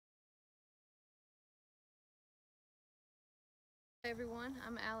Hey everyone,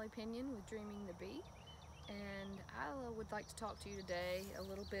 I'm Allie Pinion with Dreaming the Bee, and I would like to talk to you today a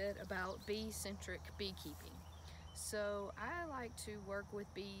little bit about bee-centric beekeeping. So I like to work with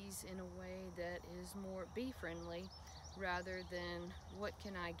bees in a way that is more bee-friendly rather than what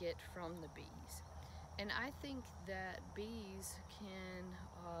can I get from the bees. And I think that bees can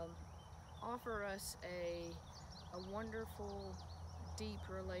offer us a wonderful, deep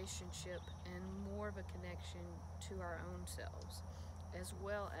relationship and more of a connection to our own selves, as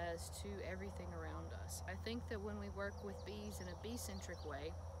well as to everything around us. I think that when we work with bees in a bee-centric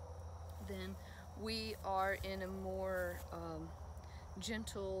way, then we are in a more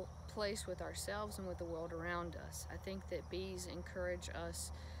gentle place with ourselves and with the world around us. I think that bees encourage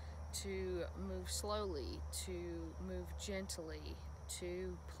us to move slowly, to move gently,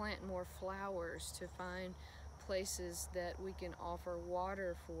 to plant more flowers, to find places that we can offer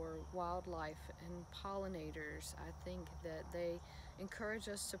water for wildlife and pollinators. I think that they encourage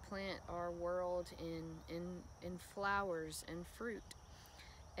us to plant our world in flowers and fruit.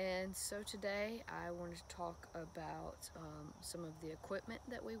 And so today I wanted to talk about some of the equipment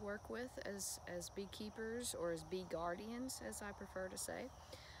that we work with as beekeepers, or as bee guardians, as I prefer to say.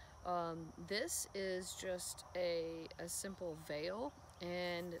 This is just a simple veil,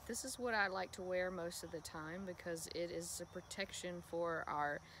 and this is what I like to wear most of the time because it is a protection for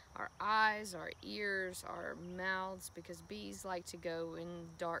our eyes, our ears, our mouths, because bees like to go in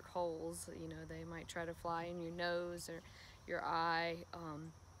dark holes. You know, they might try to fly in your nose or your eye.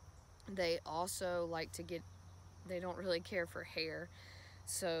 They also like to get, they don't really care for hair,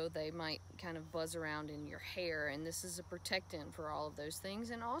 so they might kind of buzz around in your hair, and this is a protectant for all of those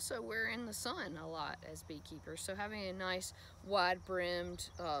things. And also we're in the sun a lot as beekeepers, so having a nice wide brimmed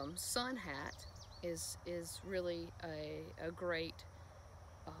sun hat is really a great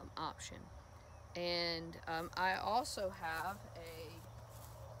option. And I also have a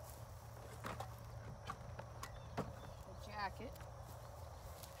jacket,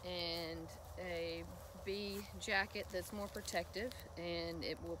 and a bee jacket that's more protective, and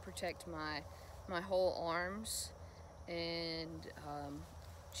it will protect my whole arms and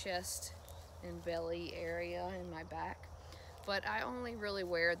chest and belly area and my back. But I only really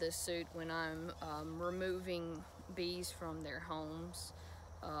wear this suit when I'm removing bees from their homes.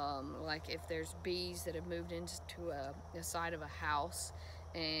 Like if there's bees that have moved into a side of a house,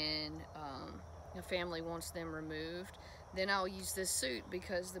 and a family wants them removed, then I'll use this suit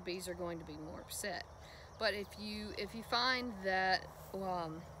because the bees are going to be more upset. But if you find that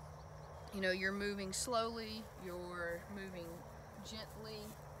you know, you're moving slowly, you're moving gently,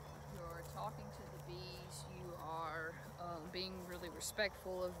 you're talking to the bees, you are being really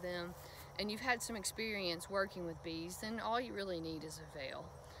respectful of them, and you've had some experience working with bees, then all you really need is a veil.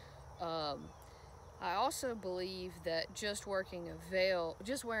 I also believe that just wearing a veil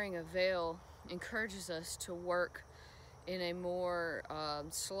encourages us to work in a more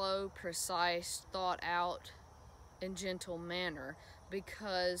slow, precise, thought out, and gentle manner,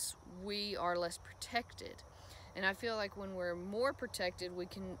 because we are less protected. And I feel like when we're more protected, we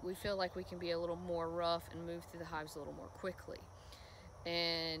feel like we can be a little more rough and move through the hives a little more quickly.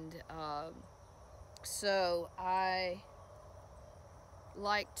 And so I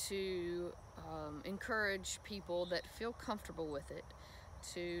like to encourage people that feel comfortable with it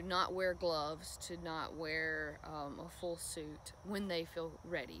to not wear gloves, to not wear a full suit when they feel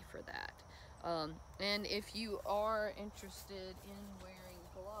ready for that. And if you are interested in wearing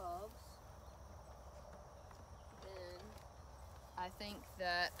gloves, then I think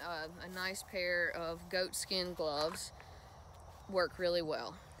that a nice pair of goatskin gloves work really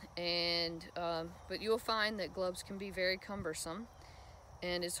well. And but you'll find that gloves can be very cumbersome,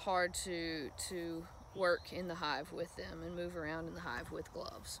 and it's hard to work in the hive with them and move around in the hive with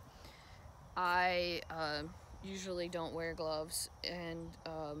gloves. I usually don't wear gloves, and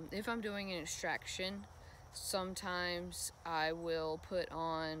if I'm doing an extraction, sometimes I will put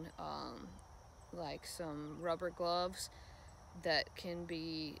on like some rubber gloves that can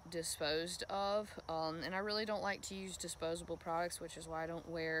be disposed of, and I really don't like to use disposable products, which is why I don't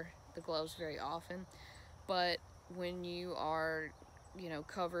wear the gloves very often. But when you are, you know,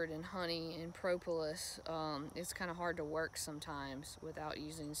 covered in honey and propolis, it's kind of hard to work sometimes without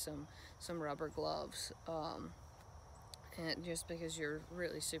using some rubber gloves, and just because you're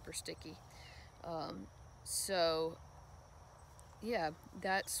really super sticky. So yeah,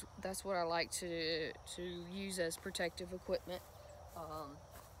 that's what I like to use as protective equipment. Um,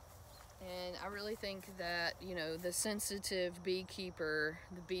 and I really think that, you know, the sensitive beekeeper,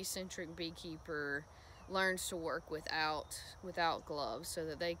 the bee-centric beekeeper, learns to work without gloves so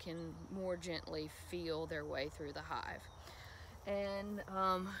that they can more gently feel their way through the hive. And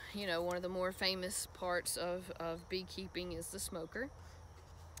you know, one of the more famous parts of beekeeping is the smoker.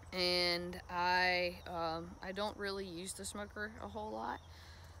 And I don't really use the smoker a whole lot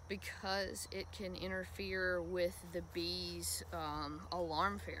because it can interfere with the bees'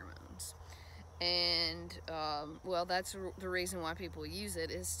 alarm pheromones. And well, that's the reason why people use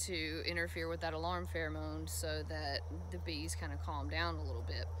it, is to interfere with that alarm pheromone so that the bees kind of calm down a little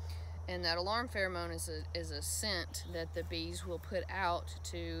bit. And that alarm pheromone is a scent that the bees will put out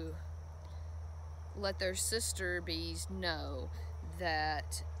to let their sister bees know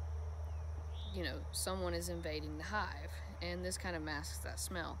that, you know, someone is invading the hive, and this kind of masks that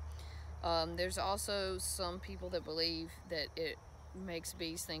smell. There's also some people that believe that it makes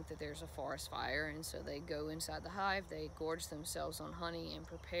bees think that there's a forest fire, and so they go inside the hive, they gorge themselves on honey and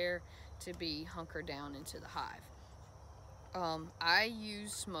prepare to be hunkered down into the hive. I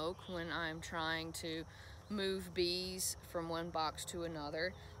use smoke when I'm trying to move bees from one box to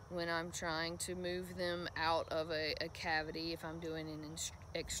another, when I'm trying to move them out of a cavity, if I'm doing an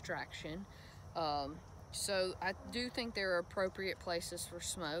extraction. Um, so I do think there are appropriate places for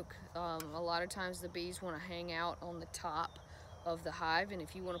smoke. A lot of times the bees want to hang out on the top of the hive, and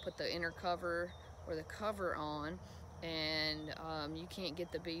if you want to put the inner cover or the cover on, and you can't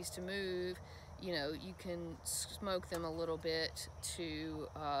get the bees to move, you know, you can smoke them a little bit to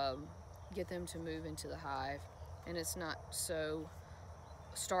get them to move into the hive, and it's not so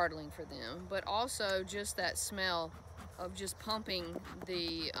startling for them. But also just that smell of just pumping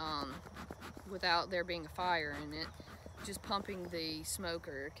the without there being a fire in it, just pumping the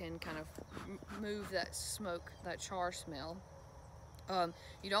smoker can kind of move that smoke, that char smell.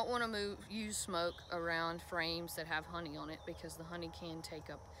 You don't want to use smoke around frames that have honey on it, because the honey can take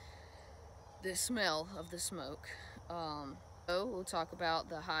up the smell of the smoke. So we'll talk about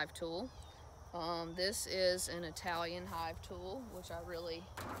the Hive tool. This is an Italian hive tool, which I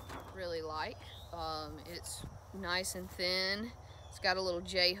really like. It's nice and thin. It's got a little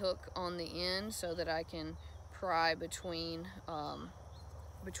J hook on the end so that I can pry between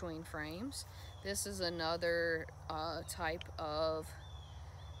frames. This is another type of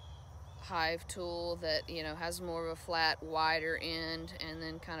hive tool that, you know, has more of a flat, wider end, and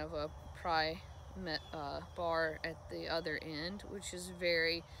then kind of a pry bar at the other end, which is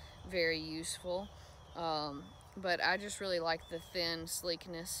very useful. But I just really like the thin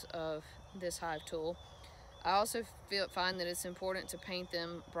sleekness of this hive tool. I also find that it's important to paint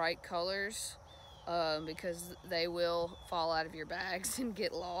them bright colors, because they will fall out of your bags and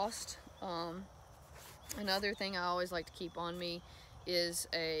get lost. Another thing I always like to keep on me is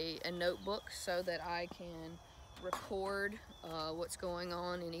a notebook, so that I can record what's going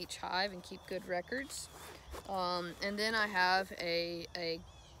on in each hive and keep good records. And then I have a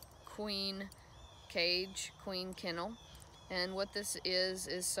queen cage, queen kennel. And what this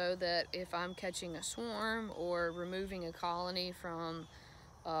is so that if I'm catching a swarm or removing a colony from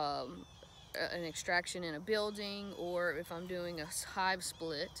an extraction in a building, or if I'm doing a hive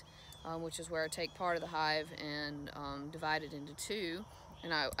split, which is where I take part of the hive and divide it into two,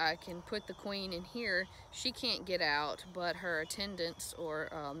 and I can put the queen in here. She can't get out, but her attendants or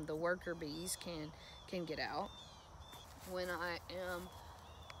the worker bees can get out. When I am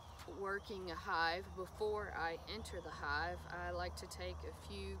working a hive, before I enter the hive, I like to take a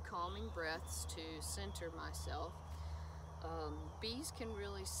few calming breaths to center myself. Bees can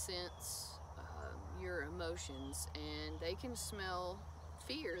really sense your emotions, and they can smell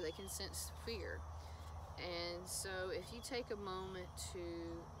fear, they can sense fear. And so if you take a moment to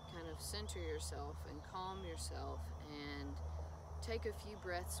kind of center yourself and calm yourself and take a few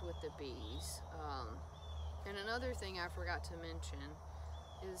breaths with the bees. And another thing I forgot to mention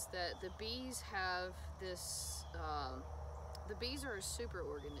is that the bees have this, the bees are a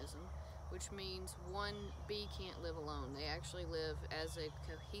superorganism, which means one bee can't live alone. They actually live as a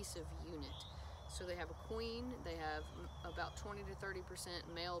cohesive unit. So they have a queen, they have about 20 to 30%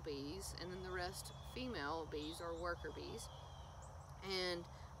 male bees, and then the rest female bees are worker bees,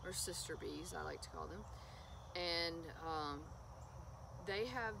 or sister bees, I like to call them. And they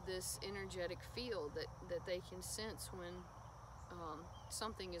have this energetic field that they can sense when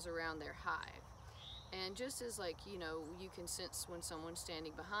something is around their hive. And just as, like, you know, you can sense when someone's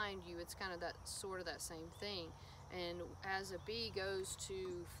standing behind you, it's kind of that sort of that same thing. And as a bee goes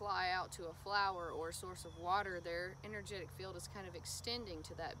to fly out to a flower or a source of water, their energetic field is kind of extending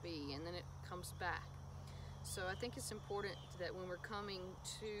to that bee, and then it comes back. So I think it's important that when we're coming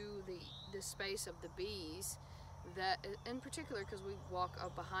to the space of the bees, that in particular, because we walk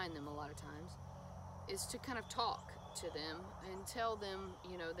up behind them a lot of times, is to kind of talk to them and tell them,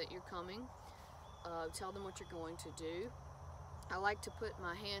 you know, that you're coming. Tell them what you're going to do, I like to put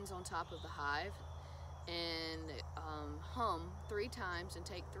my hands on top of the hive and hum 3 times and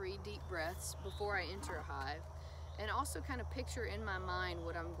take 3 deep breaths before I enter a hive, and also kind of picture in my mind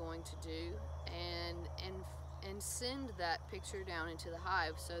what I'm going to do, and send that picture down into the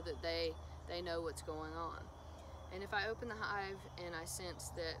hive so that they know what's going on. And if I open the hive and I sense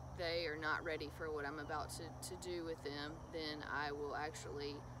that they are not ready for what I'm about to do with them, then I will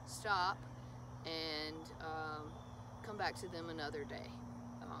actually stop and come back to them another day.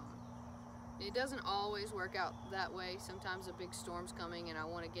 It doesn't always work out that way. Sometimes a big storm's coming and I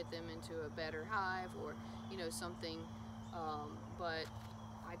want to get them into a better hive, or something, but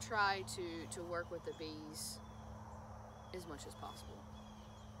I try to work with the bees as much as possible.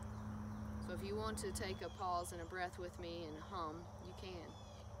 So if you want to take a pause and a breath with me and hum, you can.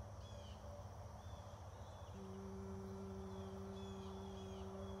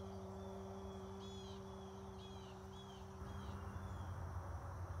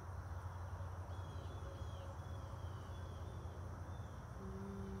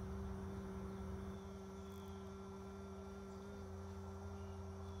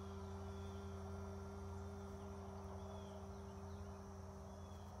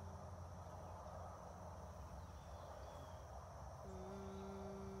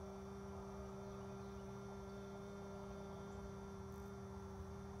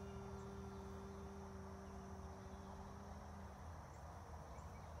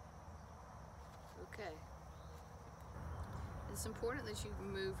 Okay. It's important that you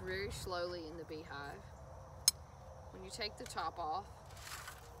move very slowly in the beehive. When you take the top off,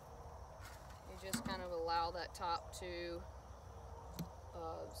 you just kind of allow that top to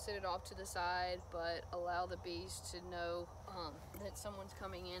sit it off to the side, but allow the bees to know that someone's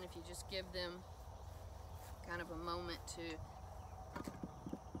coming in. If you just give them kind of a moment to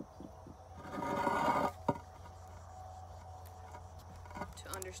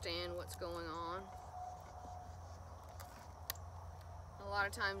understand what's going on. A lot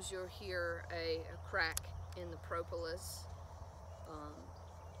of times you'll hear a crack in the propolis,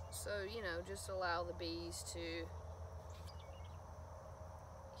 so just allow the bees to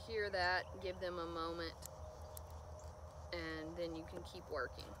hear that, give them a moment, and then you can keep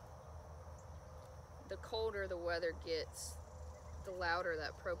working. The colder the weather gets, the louder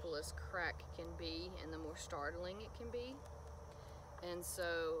that propolis crack can be and the more startling it can be. And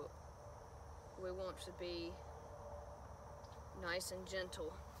so we want to be nice and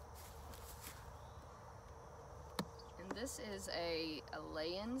gentle. And this is a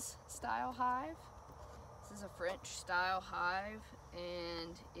Layens style hive. This is a French style hive,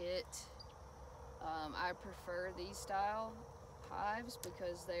 and I prefer these style hives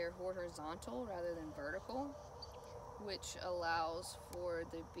because they are horizontal rather than vertical, which allows for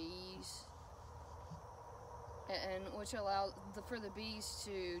the bees for the bees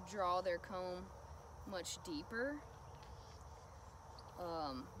to draw their comb much deeper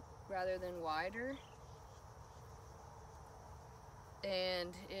rather than wider.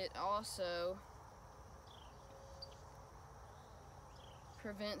 And it also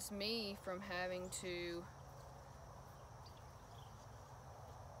prevents me from having to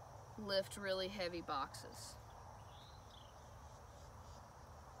lift really heavy boxes.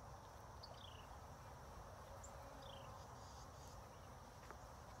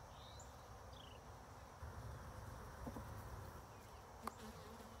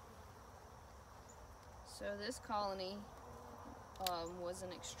 So this colony was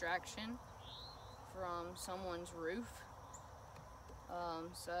an extraction from someone's roof.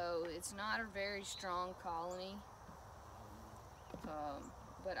 So it's not a very strong colony,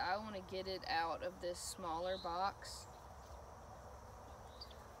 but I want to get it out of this smaller box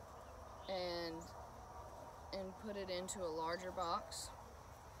and put it into a larger box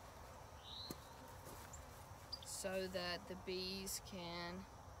so that the bees can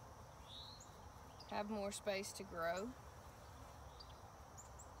have more space to grow.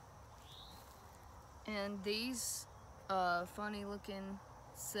 And these funny looking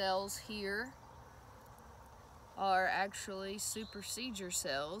cells here are actually supersedure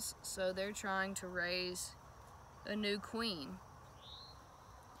cells, so they're trying to raise a new queen,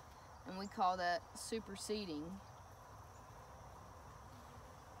 and we call that superseding.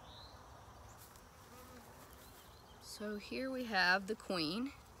 So here we have the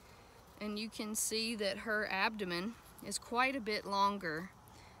queen, and you can see that her abdomen is quite a bit longer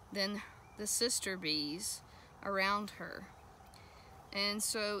than the sister bees around her. And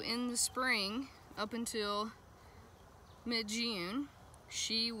so in the spring, up until mid-June,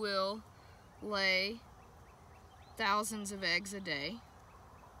 she will lay thousands of eggs a day,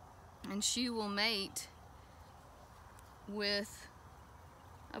 and she will mate with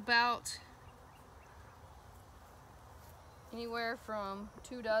about anywhere from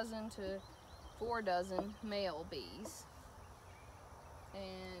 2 dozen to 4 dozen male bees.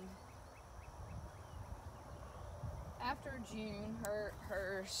 And after June,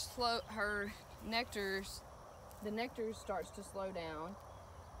 the nectar starts to slow down,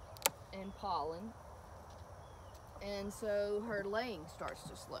 and pollen, and so her laying starts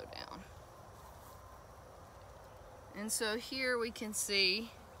to slow down. And so here we can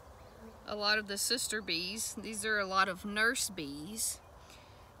see a lot of the sister bees. These are a lot of nurse bees,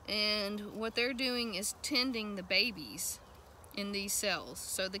 and what they're doing is tending the babies in these cells.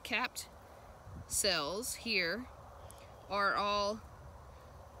 So the capped cells here are all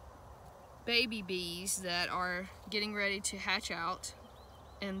baby bees that are getting ready to hatch out,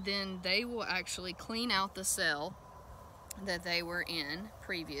 and then they will actually clean out the cell that they were in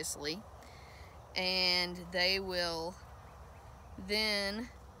previously, and they will then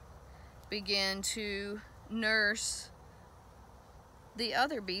begin to nurse the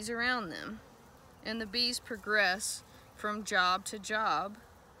other bees around them. And the bees progress from job to job,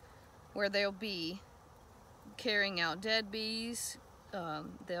 where they'll be carrying out dead bees,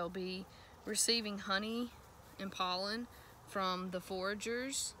 they'll be receiving honey and pollen from the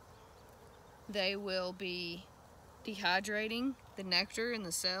foragers, they will be dehydrating the nectar in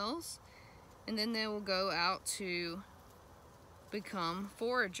the cells, and then they will go out to become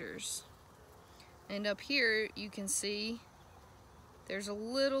foragers. And up here you can see there's a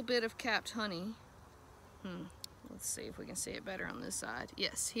little bit of capped honey. Let's see if we can see it better on this side.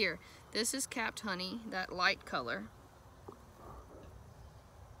 Yes, here. This is capped honey, that light color.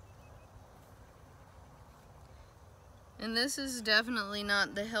 And this is definitely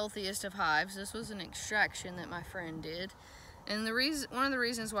not the healthiest of hives. This was an extraction that my friend did. And one of the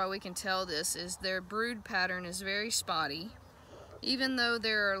reasons why we can tell this is their brood pattern is very spotty. Even though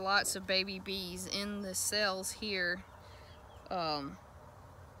there are lots of baby bees in the cells here,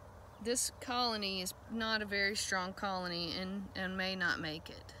 this colony is not a very strong colony and may not make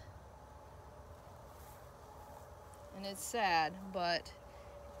it. And it's sad, but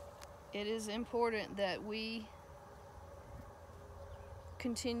it is important that we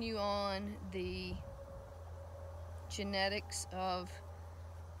continue on the genetics of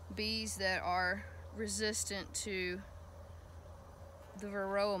bees that are resistant to the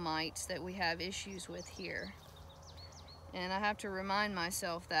varroa mites that we have issues with here. And I have to remind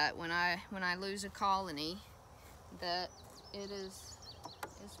myself that when I lose a colony, that it's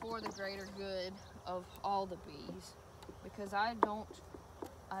for the greater good of all the bees, because I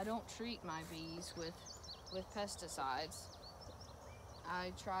don't treat my bees with pesticides.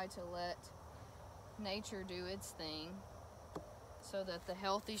 I try to let nature do its thing so that the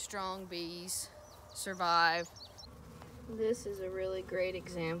healthy, strong bees survive. This is a really great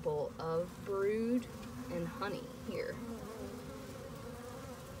example of brood and honey here.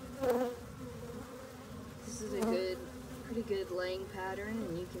 This is a pretty good laying pattern,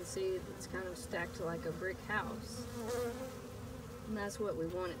 and you can see it's kind of stacked like a brick house. And that's what we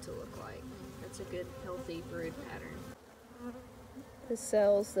want it to look like. That's a good, healthy brood pattern. The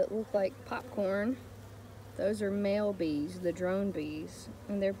cells that look like popcorn, those are male bees, the drone bees,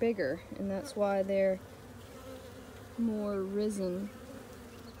 and they're bigger, and that's why they're more risen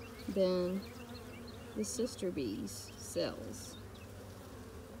than the sister bees' cells.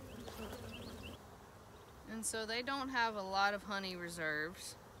 And so they don't have a lot of honey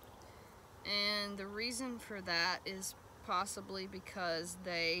reserves, and the reason for that is possibly because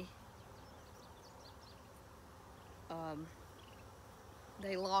they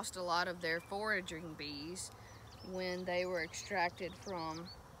lost a lot of their foraging bees when they were extracted from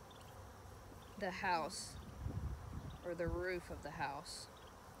the house or the roof of the house.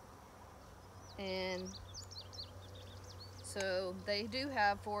 And so they do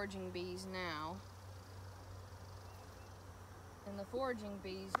have foraging bees now, and the foraging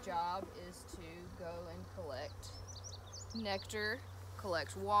bee's job is to go and collect nectar,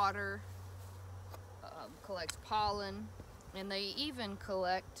 collect water, collects pollen, and they even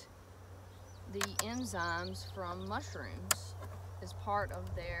collect the enzymes from mushrooms as part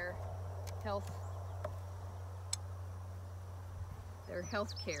of their health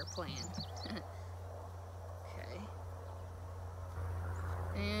care plan. Okay.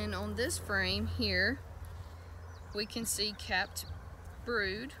 And on this frame here, we can see capped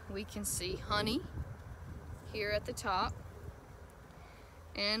brood. We can see honey here at the top.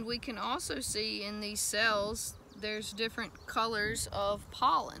 And we can also see in these cells there's different colors of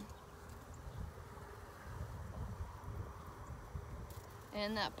pollen.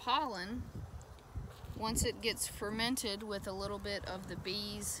 And that pollen once it gets fermented with a little bit of the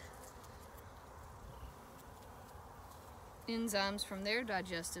bees' enzymes from their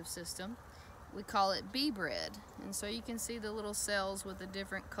digestive system, we call it bee bread. And so you can see the little cells with the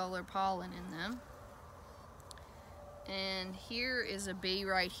different color pollen in them. And here is a bee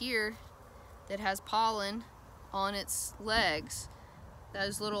right here that has pollen on its legs.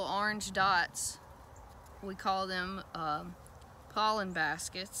 Those little orange dots, we call them pollen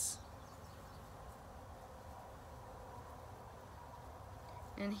baskets.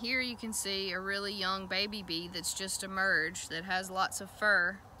 And here you can see a really young baby bee that's just emerged that has lots of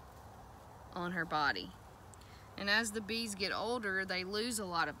fur on her body. And as the bees get older, they lose a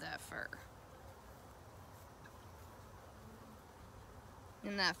lot of that fur.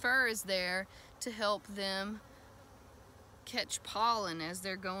 And that fur is there to help them catch pollen as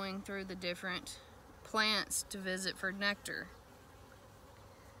they're going through the different plants to visit for nectar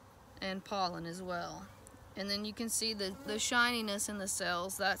and pollen as well. And then you can see the shininess in the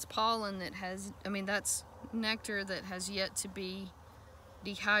cells. That's pollen that has, that's nectar that has yet to be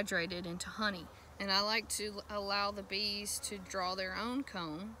dehydrated into honey. And I like to allow the bees to draw their own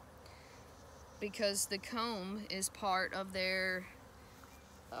comb, because the comb is part of their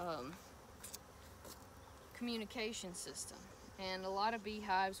communication system. And a lot of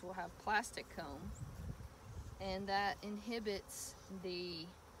beehives will have plastic comb, and that inhibits the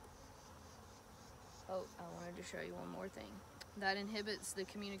I wanted to show you one more thing. That inhibits the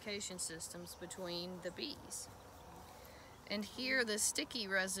communication systems between the bees. And here, the sticky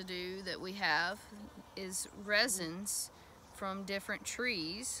residue that we have is resins from different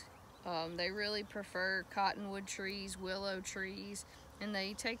trees. They really prefer cottonwood trees, willow trees, and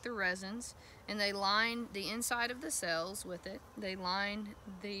they take the resins and they line the inside of the cells with it. They line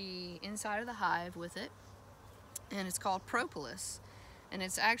the inside of the hive with it, and it's called propolis. And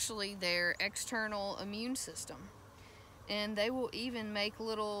it's actually their external immune system. And they will even make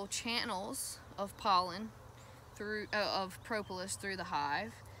little channels of pollen through of propolis through the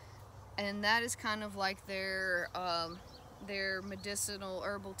hive, and that is kind of like their medicinal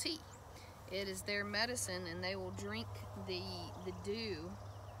herbal tea. It is their medicine, and they will drink the dew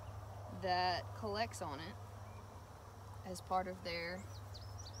that collects on it as part of their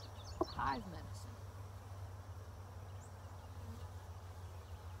hive medicine.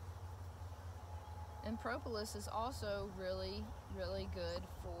 And propolis is also really, really good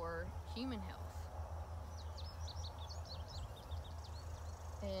for human health.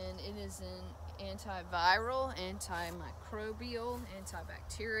 And it is an antiviral, antimicrobial,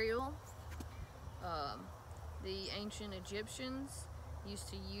 antibacterial. The ancient Egyptians used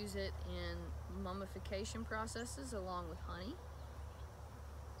to use it in mummification processes along with honey.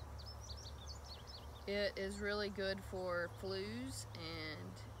 It is really good for flus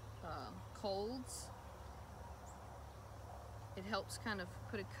and colds. It helps kind of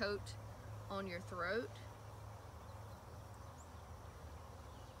put a coat on your throat.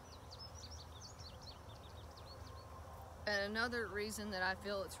 And another reason that I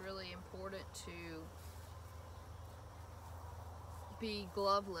feel it's really important to be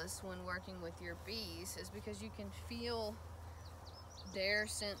gloveless when working with your bees is because you can feel their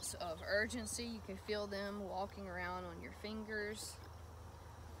sense of urgency. You can feel them walking around on your fingers.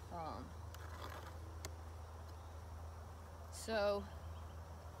 So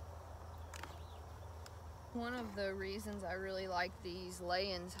one of the reasons I really like these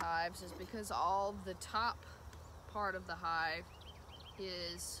lay-ins hives is because all the top part of the hive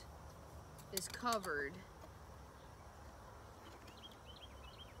is covered,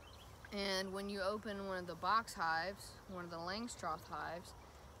 and when you open one of the box hives, one of the Langstroth hives,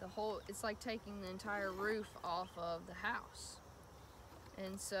 it's like taking the entire roof off of the house.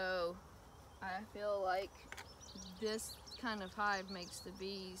 And so I feel like this kind of hive makes the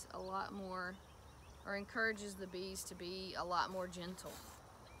bees a lot more, or encourages the bees to be a lot more gentle,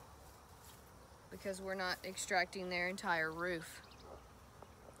 because we're not extracting their entire roof.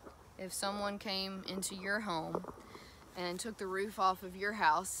 If someone came into your home and took the roof off of your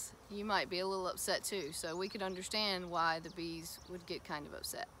house, you might be a little upset too. So we could understand why the bees would get kind of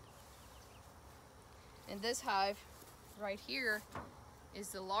upset. And this hive right here is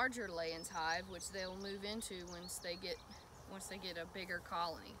the larger lay-ins hive, which they'll move into once they get a bigger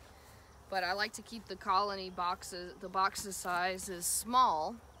colony. But I like to keep the colony boxes, the boxes sizes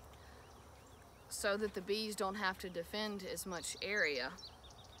small, so that the bees don't have to defend as much area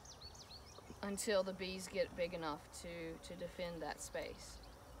until the bees get big enough to defend that space.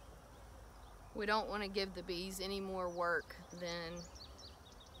 We don't want to give the bees any more work than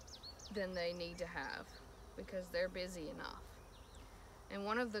they need to have, because they're busy enough. And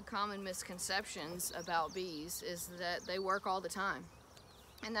one of the common misconceptions about bees is that they work all the time.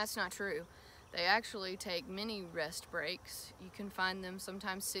 And that's not true. They actually take many rest breaks. You can find them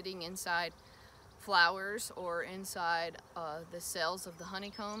sometimes sitting inside flowers or inside the cells of the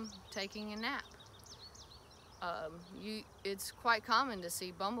honeycomb taking a nap. It's quite common to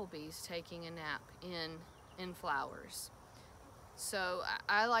see bumblebees taking a nap in flowers. So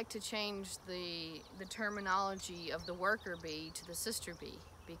I like to change the terminology of the worker bee to the sister bee,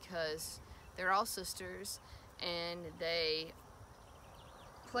 because they're all sisters and they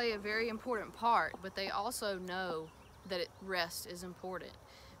play a very important part, but they also know that rest is important.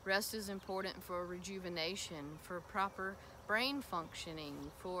 Rest is important for rejuvenation, for proper brain functioning,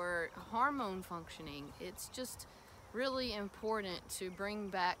 for hormone functioning. It's just really important to bring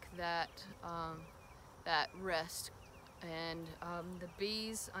back that rest, and the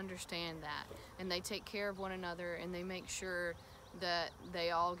bees understand that, and they take care of one another, and they make sure that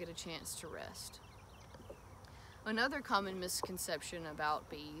they all get a chance to rest. Another common misconception about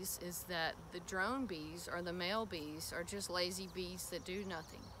bees is that the drone bees, or the male bees, are just lazy bees that do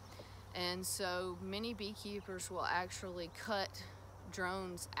nothing. And so many beekeepers will actually cut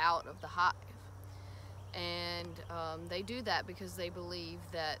drones out of the hive. And they do that because they believe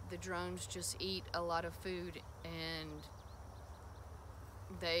that the drones just eat a lot of food and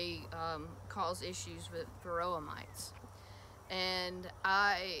they cause issues with varroa mites. And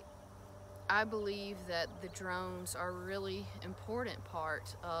I believe that the drones are a really important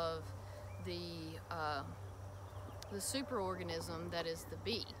part of the superorganism that is the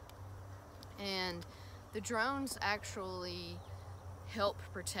bee. And the drones actually help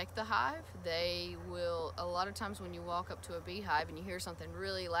protect the hive. They will, a lot of times when you walk up to a beehive and you hear something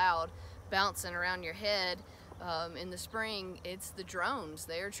really loud bouncing around your head in the spring, it's the drones.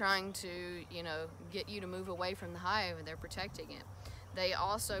 They're trying to, get you to move away from the hive, and they're protecting it. They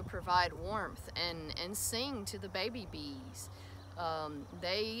also provide warmth and sing to the baby bees.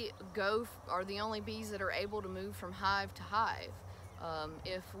 They are the only bees that are able to move from hive to hive.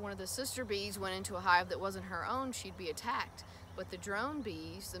 If one of the sister bees went into a hive that wasn't her own, she'd be attacked. But the drone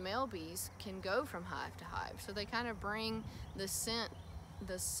bees, the male bees, can go from hive to hive. So they kind of bring the scent,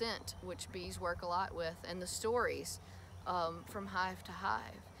 which bees work a lot with, and the stories from hive to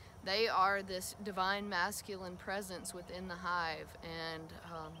hive. They are this divine masculine presence within the hive, and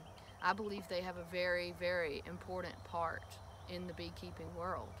I believe they have a very, very important part in the beekeeping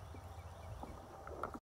world.